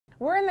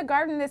We're in the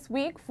garden this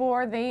week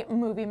for the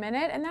Movie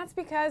Minute, and that's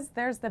because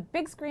there's the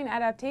big screen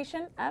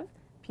adaptation of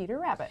Peter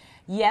Rabbit.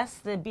 Yes,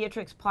 the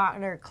Beatrix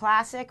Potter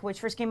classic, which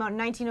first came out in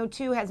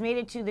 1902, has made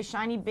it to the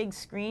shiny big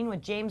screen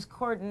with James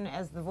Corden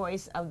as the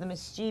voice of the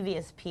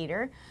mischievous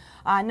Peter.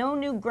 No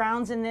new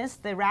grounds in this.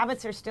 The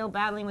rabbits are still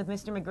battling with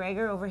Mr.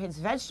 McGregor over his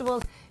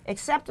vegetables,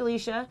 except,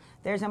 Alicia,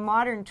 there's a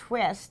modern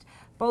twist.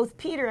 Both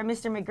Peter and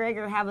Mr.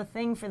 McGregor have a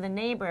thing for the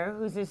neighbor,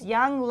 who's this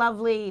young,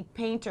 lovely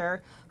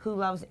painter who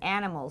loves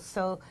animals.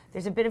 So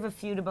there's a bit of a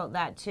feud about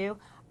that, too.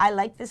 I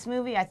liked this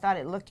movie. I thought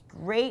it looked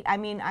great. I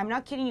mean, I'm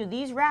not kidding you.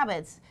 These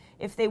rabbits,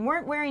 if they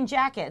weren't wearing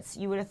jackets,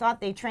 you would have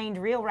thought they trained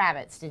real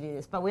rabbits to do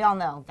this. But we all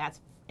know that's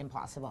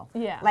impossible.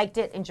 Yeah. Liked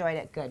it, enjoyed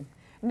it, good.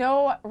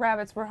 No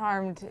rabbits were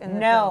harmed in the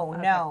No, film.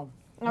 Okay. no.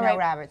 No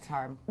rabbits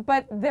harmed.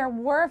 But there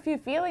were a few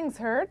feelings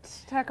hurt.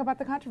 Talk about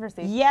the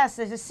controversy. Yes,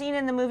 there's a scene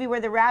in the movie where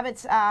the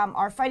rabbits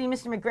are fighting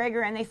Mr.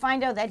 McGregor, and they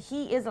find out that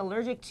he is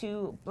allergic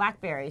to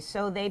blackberries.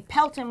 So they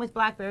pelt him with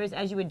blackberries,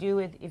 as you would do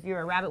if you're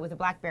a rabbit with a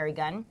blackberry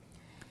gun.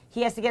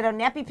 He has to get an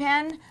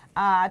EpiPen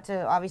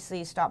to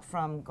obviously stop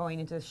from going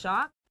into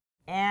shock.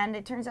 And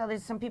it turns out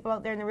there's some people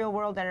out there in the real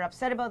world that are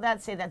upset about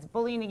that, say that's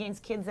bullying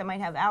against kids that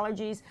might have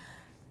allergies.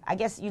 I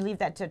guess you leave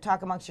that to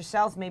talk amongst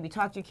yourselves, maybe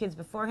talk to your kids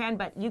beforehand,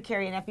 but you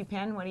carry an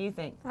EpiPen. What do you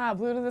think?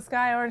 Blue to the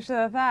sky, orange to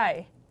the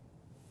thigh.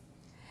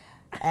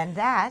 And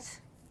that,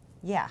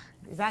 yeah.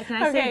 Is that,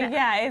 can I say that?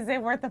 Yeah. Is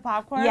it worth the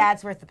popcorn? Yeah,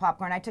 it's worth the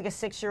popcorn. I took a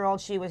 6-year-old.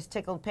 She was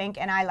tickled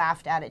pink, and I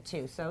laughed at it,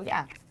 too. So,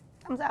 yeah,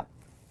 thumbs up.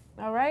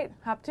 All right,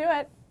 hop to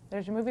it.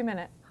 There's your Movie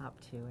Minute. Hop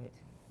to it.